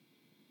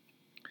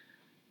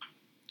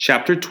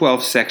Chapter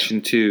 12,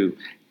 Section 2,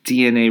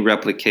 DNA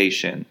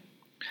Replication.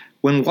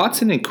 When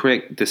Watson and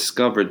Crick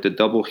discovered the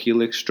double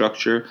helix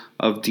structure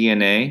of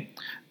DNA,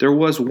 there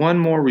was one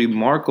more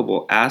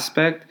remarkable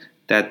aspect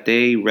that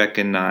they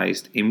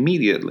recognized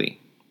immediately.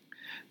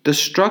 The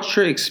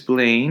structure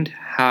explained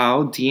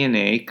how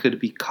DNA could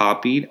be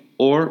copied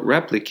or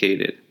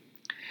replicated.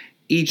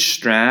 Each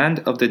strand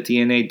of the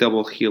DNA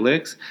double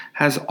helix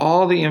has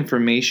all the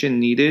information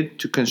needed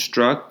to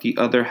construct the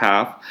other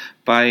half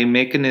by a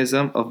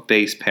mechanism of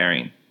base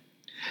pairing.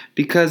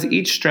 Because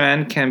each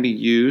strand can be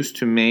used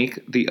to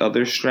make the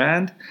other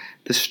strand,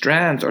 the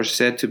strands are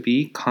said to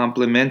be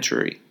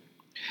complementary.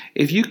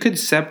 If you could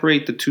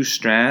separate the two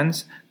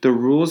strands, the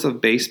rules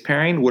of base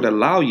pairing would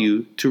allow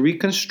you to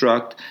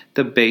reconstruct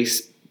the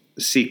base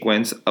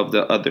sequence of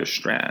the other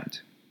strand.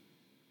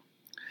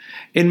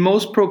 In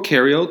most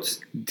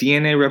prokaryotes,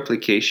 DNA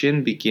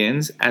replication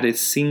begins at a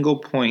single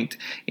point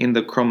in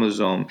the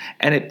chromosome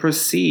and it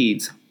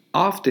proceeds,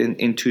 often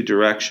in two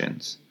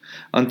directions,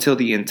 until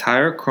the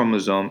entire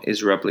chromosome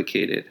is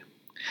replicated.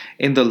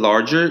 In the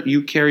larger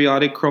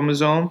eukaryotic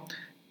chromosome,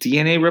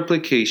 DNA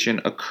replication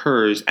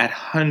occurs at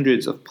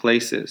hundreds of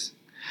places.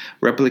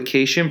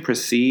 Replication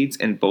proceeds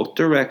in both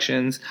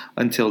directions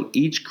until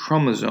each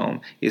chromosome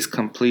is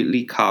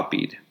completely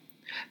copied.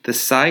 The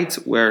sites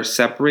where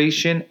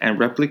separation and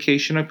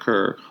replication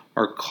occur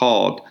are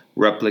called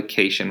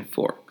replication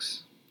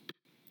forks.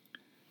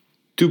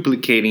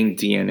 Duplicating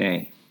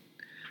DNA.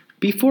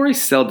 Before a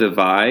cell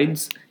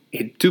divides,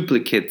 it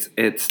duplicates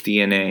its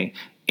DNA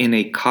in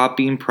a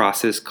copying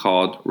process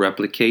called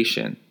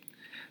replication.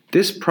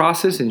 This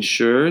process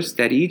ensures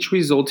that each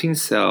resulting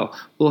cell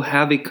will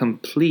have a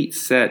complete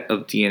set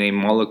of DNA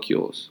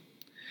molecules.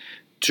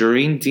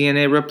 During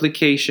DNA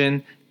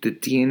replication, the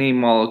DNA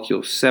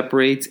molecule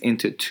separates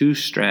into two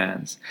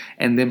strands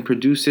and then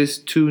produces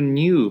two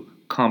new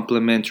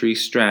complementary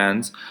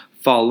strands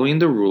following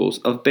the rules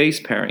of base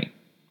pairing.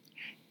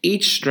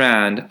 Each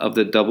strand of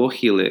the double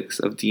helix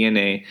of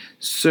DNA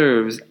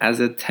serves as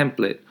a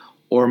template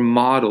or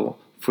model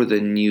for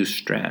the new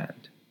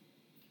strand.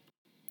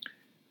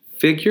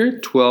 Figure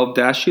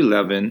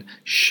 12-11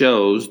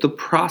 shows the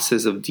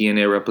process of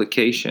DNA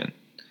replication.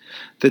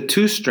 The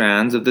two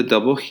strands of the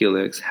double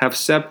helix have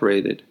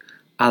separated,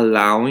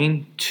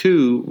 allowing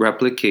two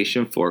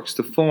replication forks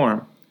to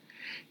form.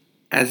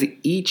 As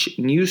each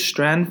new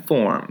strand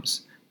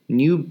forms,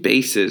 new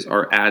bases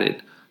are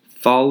added,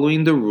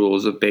 following the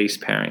rules of base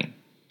pairing.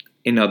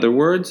 In other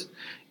words,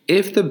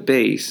 if the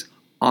base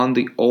on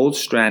the old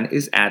strand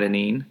is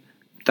adenine,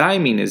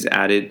 thymine is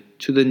added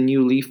to the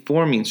newly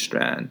forming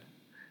strand.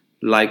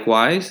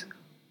 Likewise,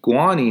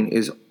 guanine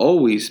is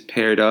always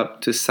paired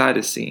up to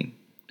cytosine.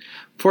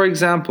 For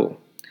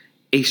example,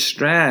 a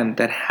strand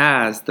that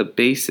has the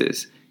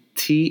bases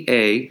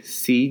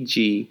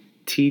TACGTT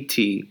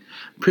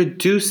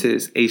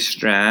produces a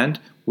strand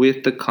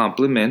with the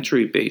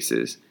complementary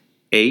bases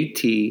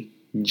ATGCAA.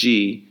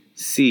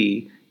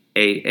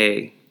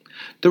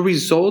 The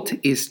result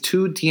is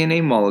two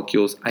DNA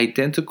molecules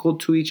identical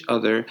to each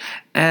other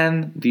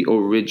and the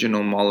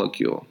original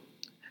molecule.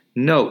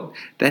 Note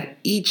that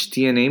each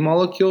DNA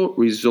molecule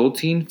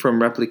resulting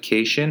from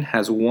replication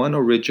has one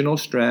original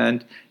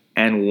strand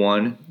and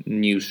one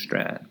new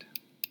strand.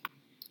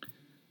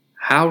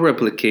 How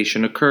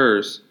replication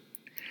occurs.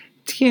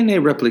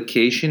 DNA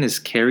replication is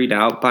carried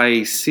out by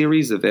a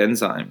series of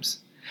enzymes.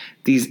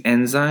 These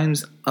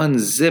enzymes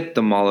unzip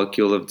the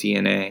molecule of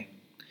DNA.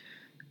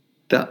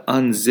 The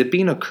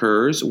unzipping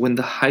occurs when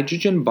the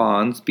hydrogen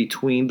bonds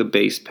between the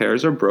base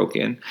pairs are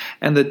broken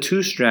and the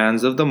two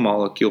strands of the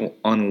molecule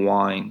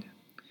unwind.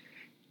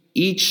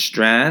 Each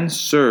strand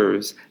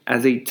serves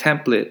as a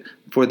template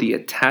for the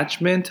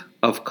attachment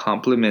of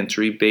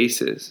complementary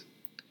bases.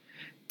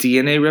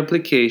 DNA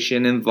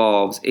replication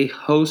involves a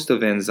host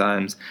of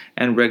enzymes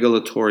and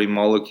regulatory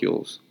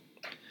molecules.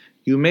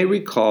 You may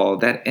recall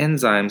that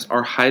enzymes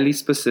are highly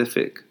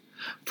specific.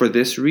 For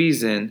this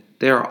reason,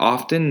 they are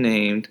often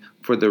named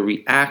for the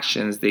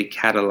reactions they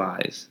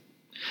catalyze.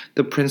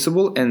 The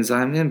principal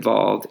enzyme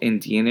involved in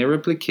DNA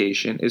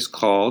replication is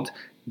called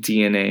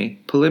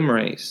DNA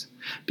polymerase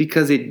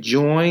because it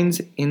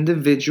joins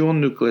individual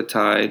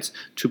nucleotides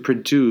to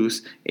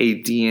produce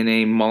a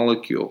DNA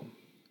molecule,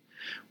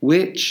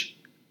 which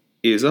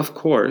is, of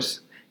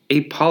course,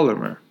 a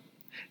polymer.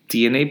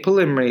 DNA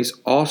polymerase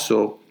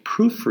also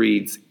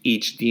proofreads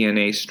each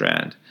DNA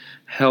strand,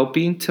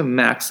 helping to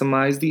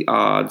maximize the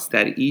odds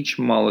that each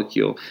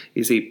molecule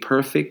is a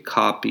perfect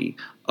copy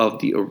of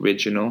the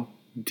original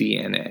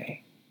DNA.